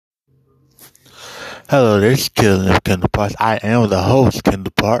Hello, this is Kendall Parts. I am the host,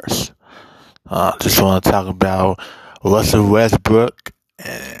 Kendall Parts. Just want to talk about Russell Westbrook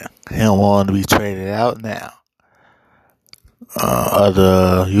and him wanting to be traded out now.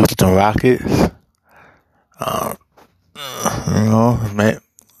 Other Houston Rockets. Uh, man,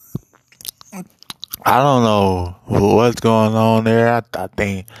 I don't know what's going on there. I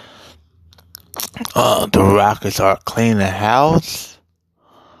think the Rockets are cleaning house.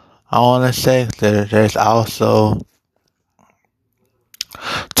 I want to say there's also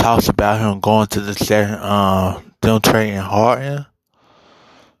talks about him going to the second, them trading Harden.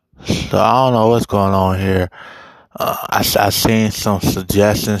 So I don't know what's going on here. I seen some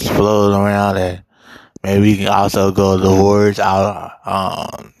suggestions floating around that maybe we can also go the Warriors out.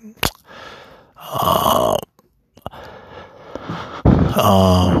 Um,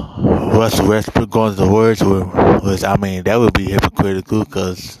 Russell Westbrook going to the Warriors was I mean that would be hypocritical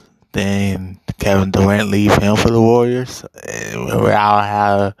because then Kevin Durant leave him for the Warriors. And without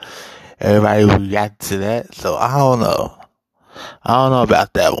how everybody reacted to that, so I don't know. I don't know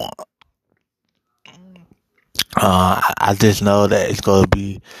about that one. I just know that it's gonna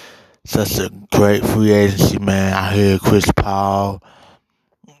be such a great free agency, man. I hear Chris Paul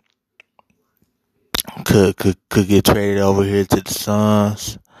could get traded over here to the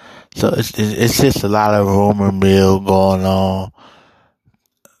Suns. So it's just a lot of rumor mill going on.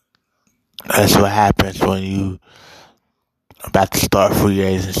 That's what happens when you about to start free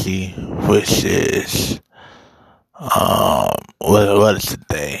agency, which is what is the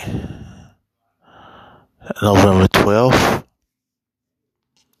day? November 12th,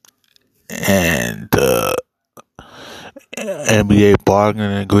 and the NBA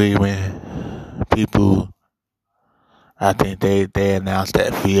bargaining agreement people. I think they announced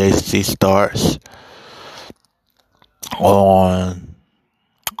that free agency starts on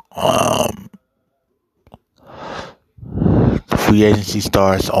free agency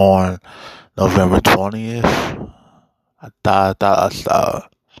starts on November 20th. I thought I saw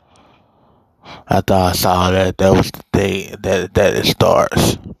that was the day that it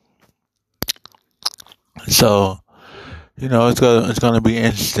starts. So it's gonna be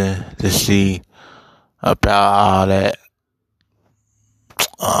interesting to see about all that.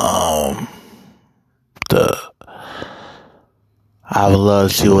 The I would love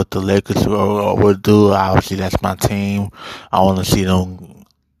to see what the Lakers would do. Obviously, that's my team. I want to see them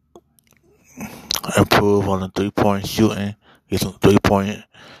improve on the 3-point shooting. Get some 3-point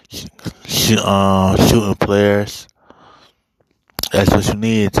shooting players. That's what you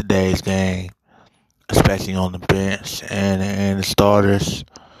need in today's game, especially on the bench and the starters.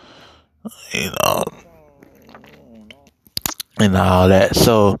 You know, and all that.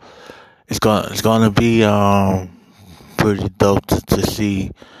 So it's gonna be pretty dope to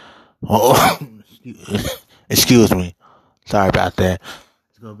see. Oh, excuse me. Sorry about that.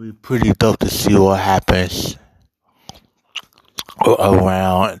 It's gonna be pretty dope to see what happens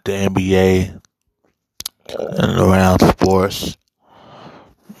around the NBA and around sports.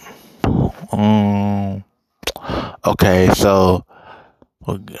 Okay, so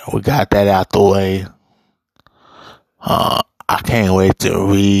we got that out the way. I can't wait to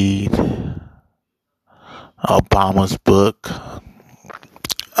read Obama's book.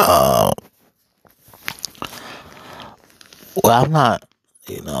 Well, I'm not,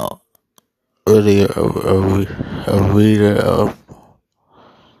 really a reader of,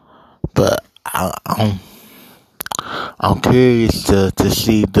 but I'm curious to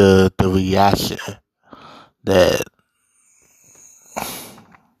see the reaction that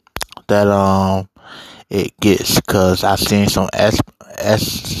it gets, cause I've seen some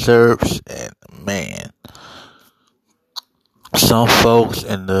excerpts and man, some folks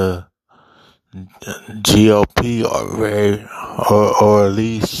in the GOP are very, or at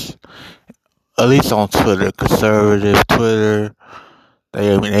least on Twitter, conservative Twitter,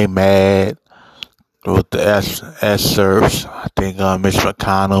 they mad with the excerpts. I think Mitch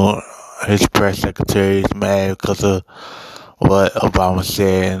McConnell, his press secretary, is mad because of what Obama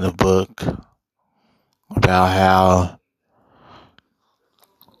said in the book about how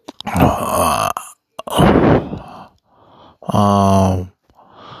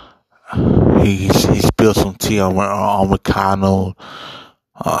he spilled some tea on McConnell.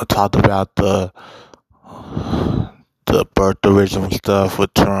 Talked about the birtherism stuff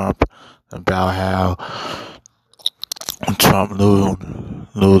with Trump, about how Trump knew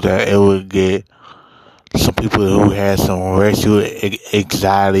that it would get some people who had some racial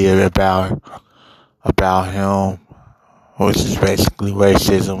anxiety about him, which is basically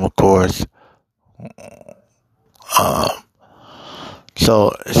racism, of course.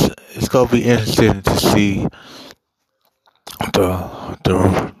 So it's gonna be interesting to see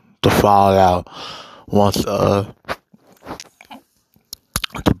the fallout once the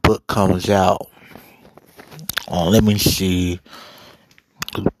book comes out. Let me see.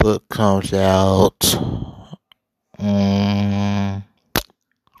 The book comes out.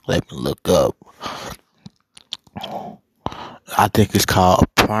 Let me look up. I think it's called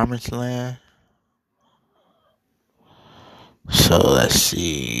Promised Land. So let's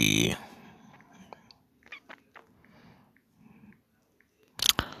see.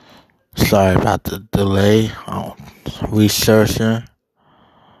 Sorry about the delay. I'm researching.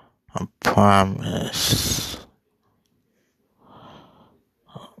 I promise.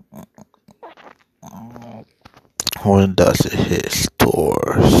 When does it hit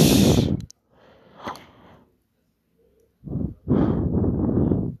stores?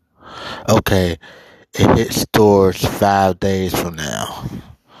 Okay, it hits stores 5 days from now.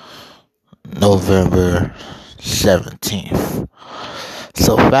 November 17th.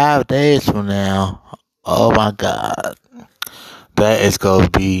 So 5 days from now, oh my God, that is going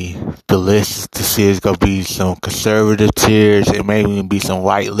to be delicious to see. It's going to be some conservative tears. It may even be some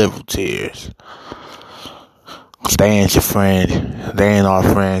white liberal tears. They ain't your friend. They ain't our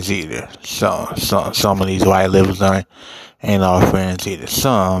friends either. Some of these white liberals ain't our friends either.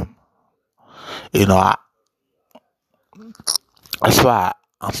 Some, that's why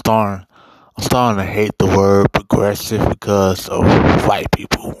I'm starting to hate the word progressive because of white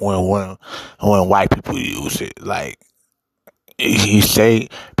people. When white people use it, like you say,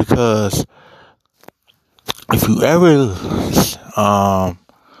 because if you ever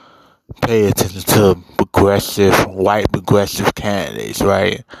pay attention to white progressive candidates,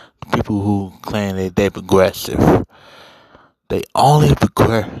 right? People who claim they're progressive, they only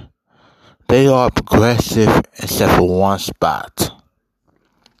they are progressive except for one spot.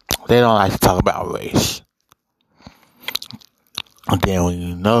 They don't like to talk about race. And then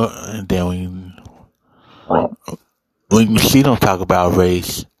when you see them talk about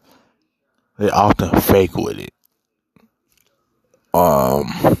race, they often fake with it.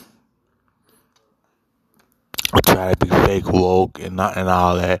 Try to be fake woke and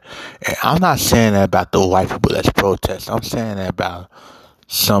all that. And I'm not saying that about the white people that's protesting. I'm saying that about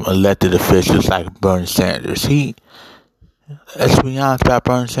some elected officials like Bernie Sanders. Let's be honest about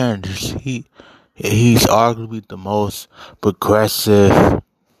Bernie Sanders. He's arguably the most progressive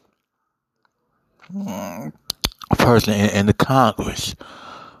person in the Congress.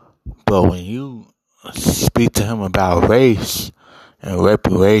 But when you speak to him about race and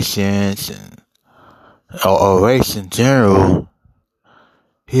reparations or race in general,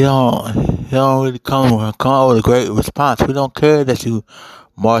 he don't really come up with a great response. We don't care that you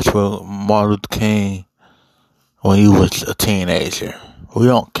marched for Martin Luther King when you was a teenager. We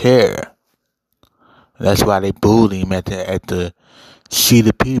don't care. That's why they booed him at the See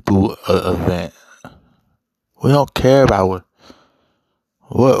the People event. We don't care about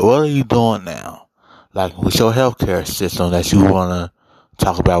what are you doing now? Like with your healthcare system that you wanna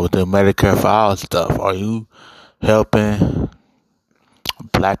talk about with the Medicare for All stuff. Are you helping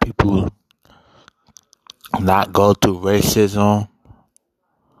black people not go through racism?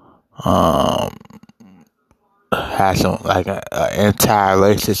 Have some like an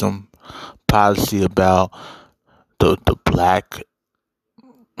anti-racism policy about the black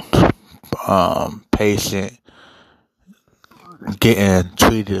patient getting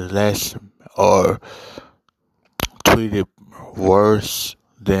treated less or treated worse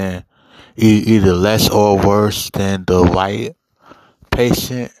than either less or worse than the white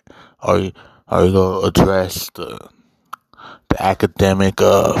patient, or you gonna address the academic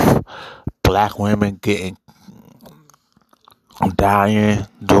of black women dying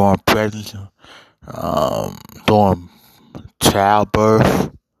during pregnancy, during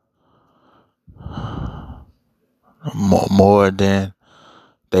childbirth, more than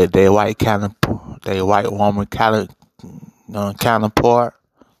they white woman counterpart.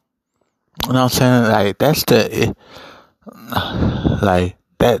 You know what I'm saying? Like that's like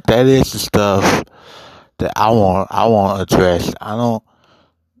that is the stuff that I want to address. I don't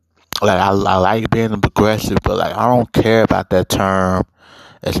like I like being a progressive, but like I don't care about that term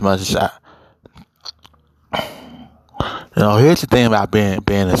as much as here's the thing about being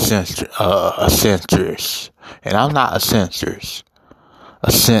a centrist, and I'm not a centrist. A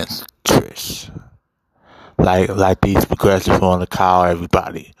centrist, like these progressives want to call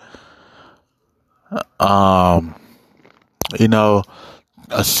everybody. A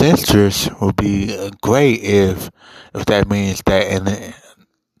centrist would be great if that means that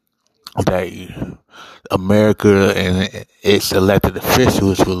that America and its elected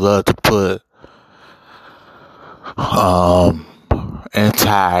officials would love to put um,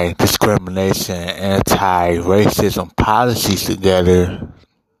 anti-discrimination, anti-racism policies together.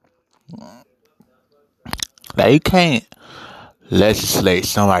 Like, you can't legislate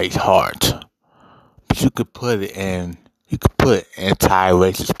somebody's heart, but you could put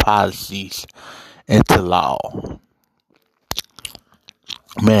anti-racist policies into law.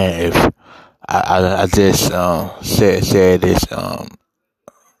 Man, if I just said this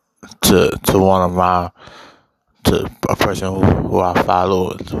to one of my to a person who I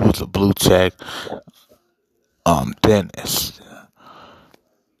follow who's a blue check Dennis.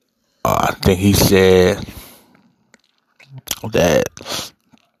 I think he said that,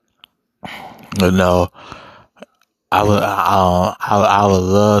 you know, I would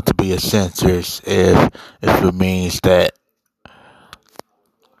love to be a centrist if it means that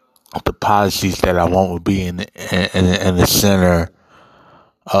the policies that I want would be in the center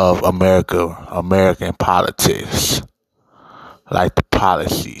of American politics, like the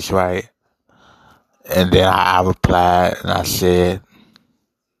policies, right? And then I replied and I said,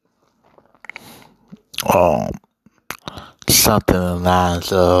 something along the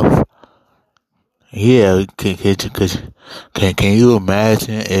lines of, yeah, can you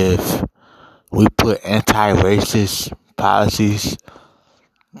imagine if we put anti-racist policies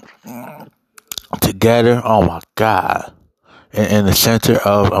together? Oh my God. In the center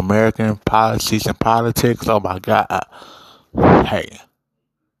of American policies and politics, oh my God. Hey,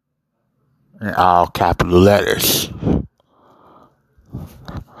 in all capital letters.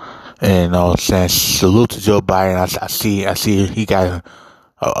 And, you know what I'm saying? Salute to Joe Biden. I see he got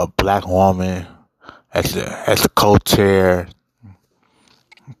a black woman as the co-chair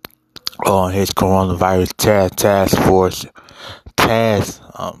on his coronavirus task force.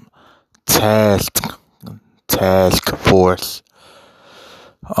 Task force.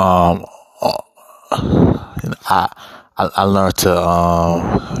 I learned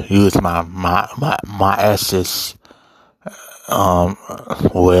to use my S's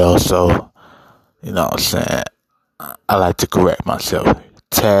well, so you know what I'm saying. I like to correct myself.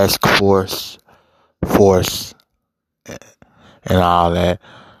 Task force, and all that.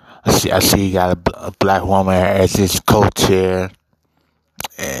 I see you got a black woman as his co-chair,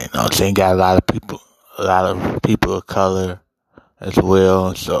 and you know what I'm saying. Got a lot of people of color as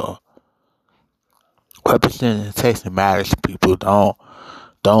well. So representation matters. People don't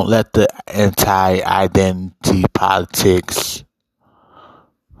let the anti-identity politics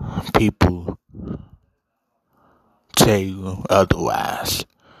people tell you otherwise.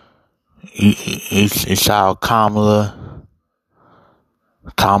 You saw Kamala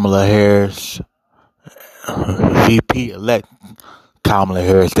Harris, VP-elect Kamala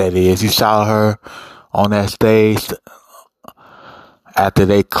Harris, that is. You saw her on that stage after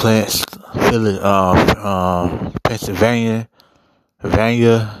they clinched Pennsylvania.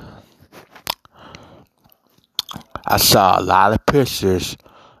 I saw a lot of pictures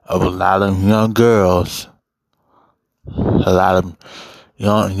of a lot of young girls, a lot of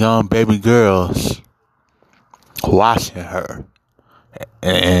young baby girls watching her,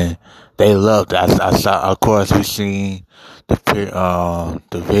 and they loved it. I saw, of course, we seen the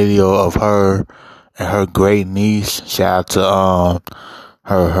video of her and her great niece. Shout out to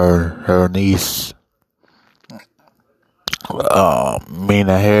her niece,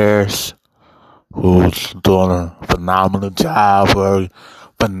 Mina Harris, who's doing a phenomenal job for her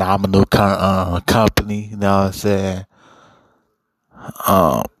phenomenal company. You know what I'm saying?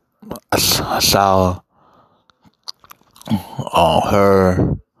 I saw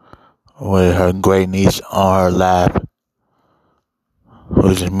her with her great niece on her lap,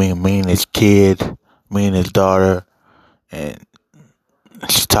 which is Mina's kid, Mina's daughter, and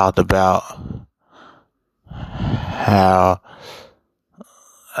she talked about how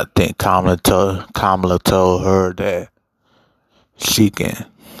I think Kamala told her that she can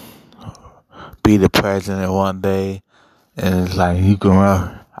be the president one day, and it's like, you can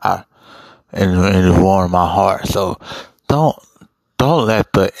run, and it warmed my heart. So don't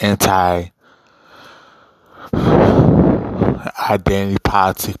let the anti-identity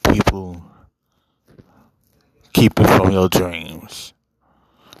politic people keep you from your dreams.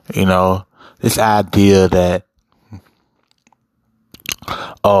 You know, this idea that,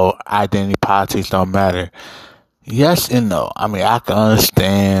 identity politics don't matter. Yes and no. I mean, I can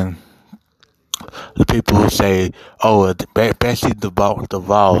understand the people who say, Betsy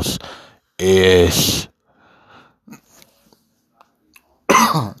DeVos is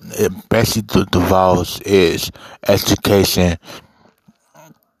Betsy DeVos is education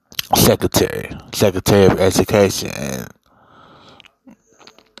Secretary of Education, and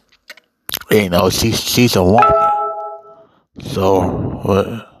she's a woman.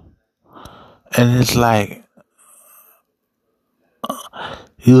 So and it's like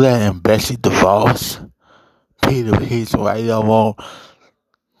you letting Betsy DeVos, Peter Peace, why you don't want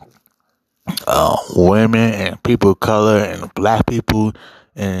women and people of color and black people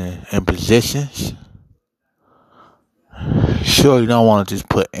in positions? Sure, you don't want to just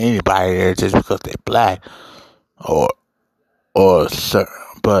put anybody there just because they're black or certain,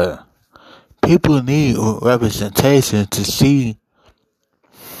 but people need representation to see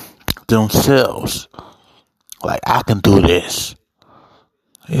themselves. Like, I can do this.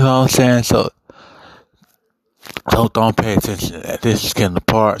 You know what I'm saying? So don't pay attention to that. This is Kendall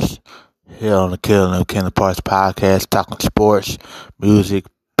Parks here on the Killing Kendall Parks podcast, talking sports, music,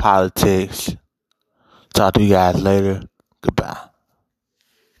 politics. Talk to you guys later. Goodbye.